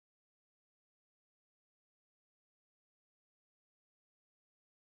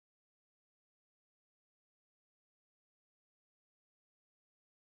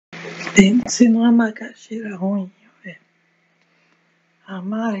Tem que ser uma macaxeira ruim, velho.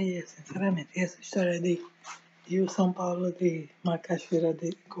 Amarei, sinceramente, essa história de o São Paulo de macaxeira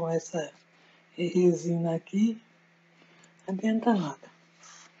com essa resina aqui, não adianta nada.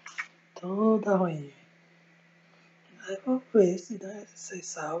 Toda ruim. Aí eu vou ver se dá, se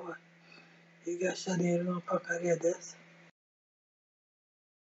salva e gastar dinheiro numa porcaria dessa.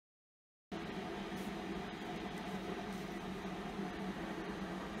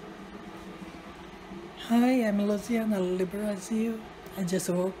 Hi, I'm Luziana, Luli, Brazil. I just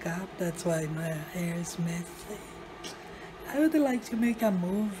woke up, that's why my hair is messy. I would like to make a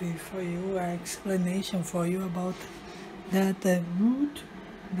movie for you, or explanation for you about that root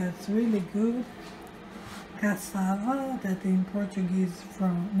that's really good. Cassava, that in Portuguese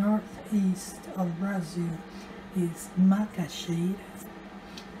from northeast of Brazil is macaxeira.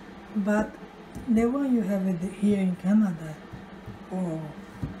 But the one you have here in Canada or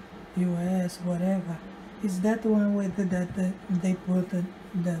US, whatever, is that one with that they put that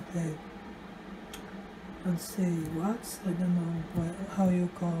let's say wax, I don't know how you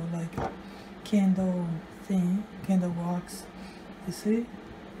call, like candle thing, candle wax, you see?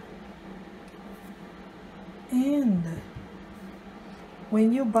 And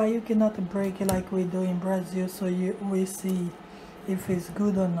when you buy, you cannot break it like we do in Brazil, so we see if it's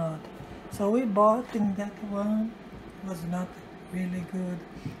good or not. So we bought, and that one was not really good.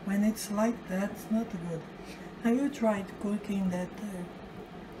 When it's like that, it's not good. Have you tried cooking that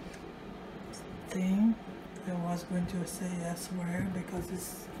thing? I was going to say I swear because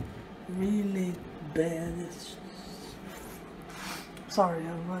it's really bad. Sorry,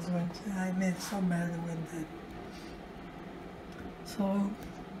 I made so mad with that. So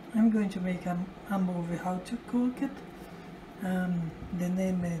I'm going to make a movie how to cook it. The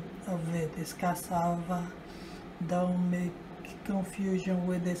name of it is cassava. Don't make confusion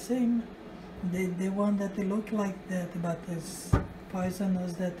with the same. The one that look like that but is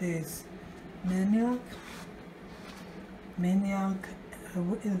poisonous, that is manioc. Manioc,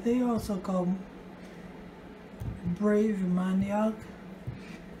 they also call brave manioc,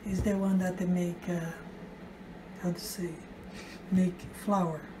 is the one that they make, how to say, make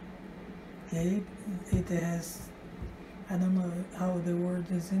flour. Okay, it has, I don't know how the word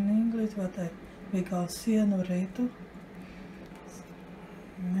is in English, but we call cianureto,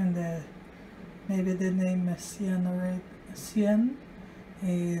 and maybe the name cian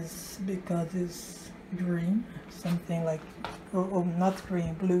is because it's green, something like, or not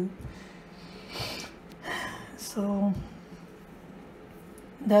green, blue. So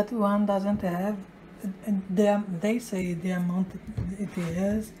that one doesn't have, they say the amount it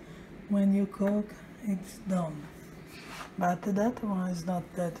has when you cook, it's done. But that one is not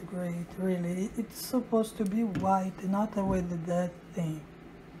that great, really. It's supposed to be white, not with that thing.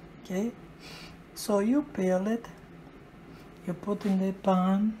 Okay? So you peel it, you put in the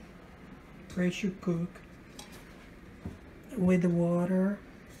pan, pressure cook with water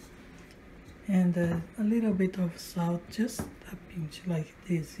and a little bit of salt, just a pinch like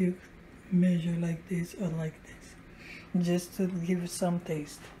this. You measure like this or like this, just to give some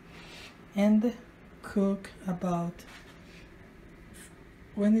taste. And cook about,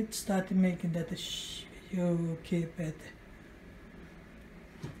 when it starts making that you keep it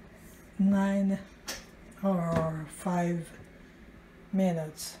 9 or 5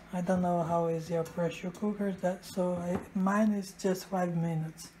 minutes. I don't know how is your pressure cooker, mine is just 5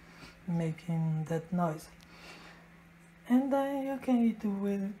 minutes making that noise. And then you can eat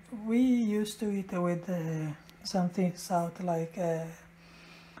with, we used to eat with something salt like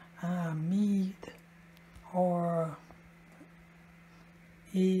meat or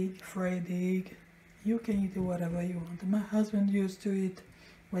egg, fried egg. You can eat whatever you want. My husband used to eat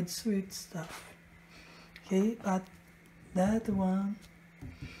with sweet stuff. Okay, but that one,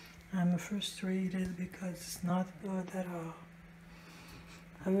 I'm frustrated because it's not good at all.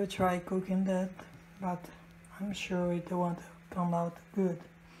 I will try cooking that, but I'm sure it won't come out good.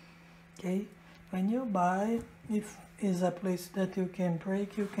 Okay, when you buy, if it's a place that you can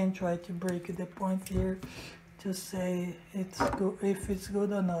break, you can try to break the point here to say it's good, if it's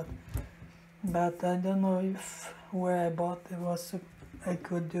good or not. But I don't know if where I bought it was, I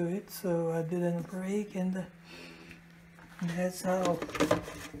could do it, so I didn't break, and that's how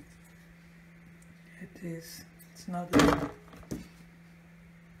it is. It's not good.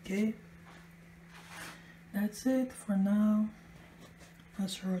 Okay, that's it for now. A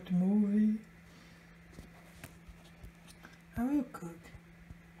short movie. I will cook.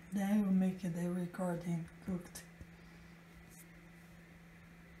 Then I will make the recording cooked.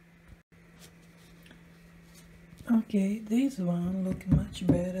 Okay, this one look much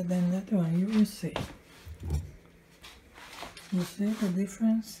better than that one, you will see. You see the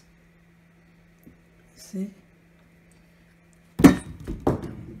difference? See?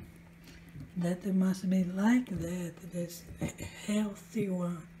 That it must be like that. This healthy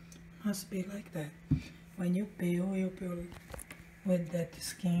one must be like that. When you peel with that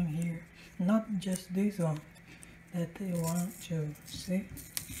skin here. Not just this one. That you want to see?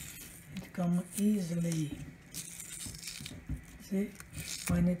 It comes easily. See?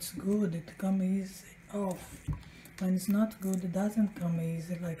 When it's good, it comes easy off. When it's not good, it doesn't come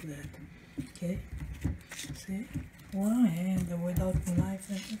easy like that. Okay? See? One hand without knife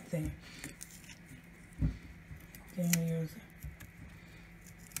and anything. Can use it.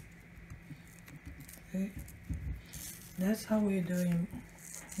 See? That's how we do in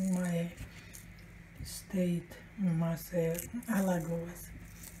my state, myself, Alagoas.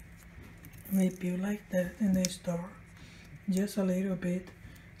 We peel like that in the store, just a little bit,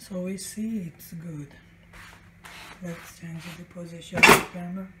 so we see it's good. Let's change the position of the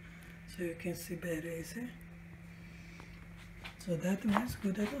camera so you can see better, see? So that was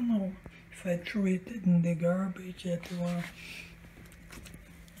good. I don't know if I threw it in the garbage at one,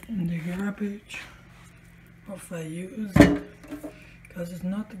 in the garbage, or if I use it, because it's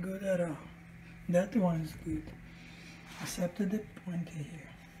not good at all. That one's good, except the point here.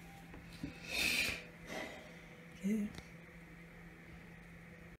 Okay.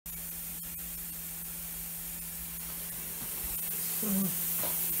 So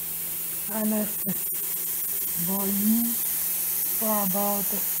I left the volume for about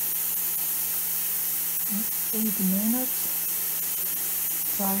 8 minutes.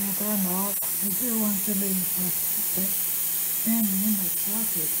 So you turn off if you want to leave for 10 minutes.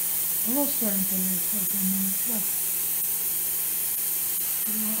 Okay. I was trying to leave for 10 minutes.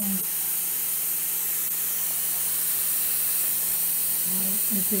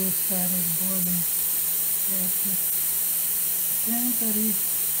 If you started boarding at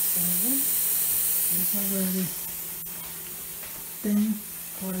 10:37, it's already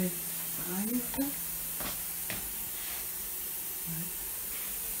 10:45.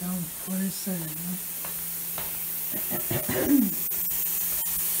 Down 47.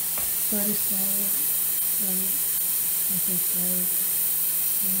 37.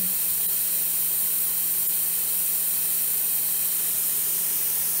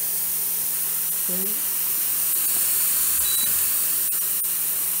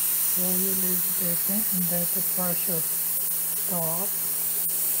 So you leave this and that's a partial stop,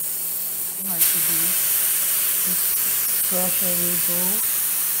 like this. This pressure will go,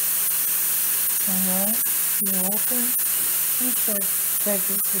 and then you open and start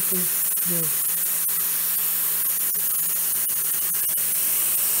checking if it is good.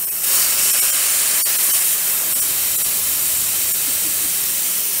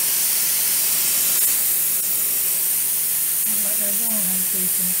 I don't have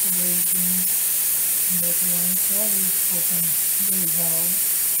patience to waiting that one, so I will open the valve,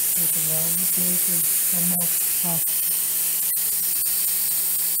 that the valve to come off fast.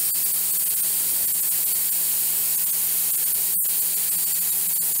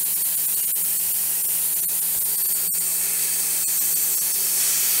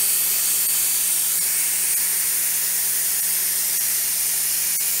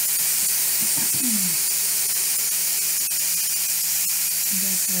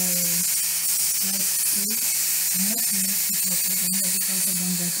 That that's good. Not nice to put it on because I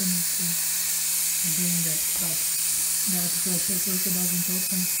don't get anything doing that, but that pressure cooker doesn't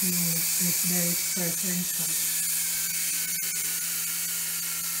open if there is pressure inside.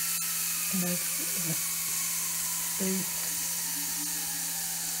 That's space.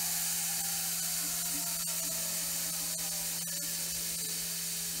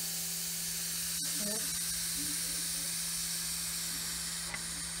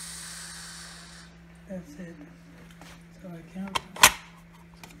 That's it. So I can.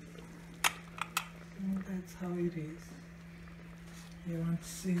 And that's how it is. You want to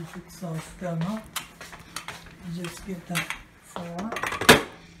see if it's soft or not? You just get a fork.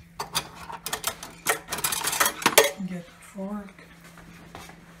 Get a fork.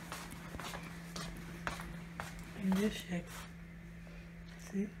 And just shake.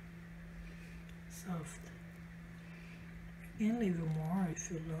 See? Soft. You can leave more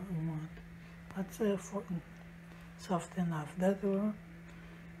if you want. That's soft enough. That one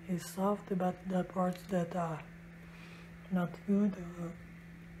is soft, but the parts that are not good,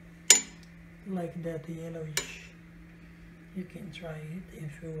 like that yellowish, you can try it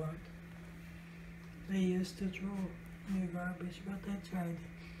if you want. They used to throw in the garbage, but I tried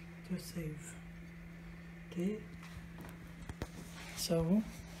to save. Okay. So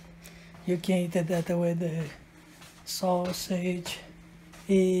you can eat that with the sausage,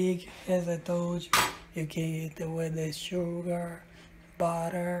 egg, as I told you. You can eat it with the sugar,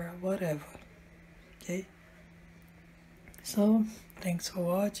 butter, whatever. Okay? So, thanks for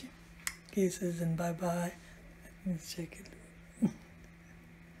watching. Kisses and bye-bye. Let's check it.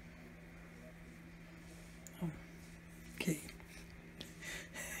 Okay.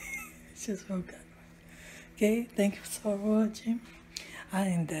 It's just okay. Okay, thank you for watching.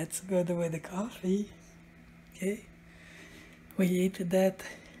 And that's good with the coffee. Okay? We eat that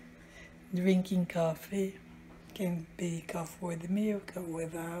drinking coffee. Can be coffee with milk or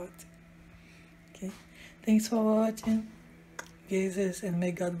without. Okay? Thanks for watching. Jesus, and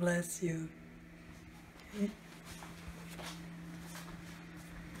may God bless you. Okay?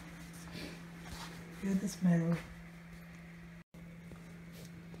 Feel the smell.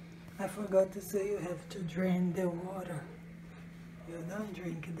 I forgot to say you have to drain the water. You don't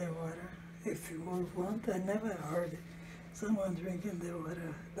drink the water. If you want, I never heard someone drinking the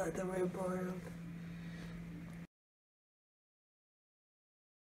water that they were boiled.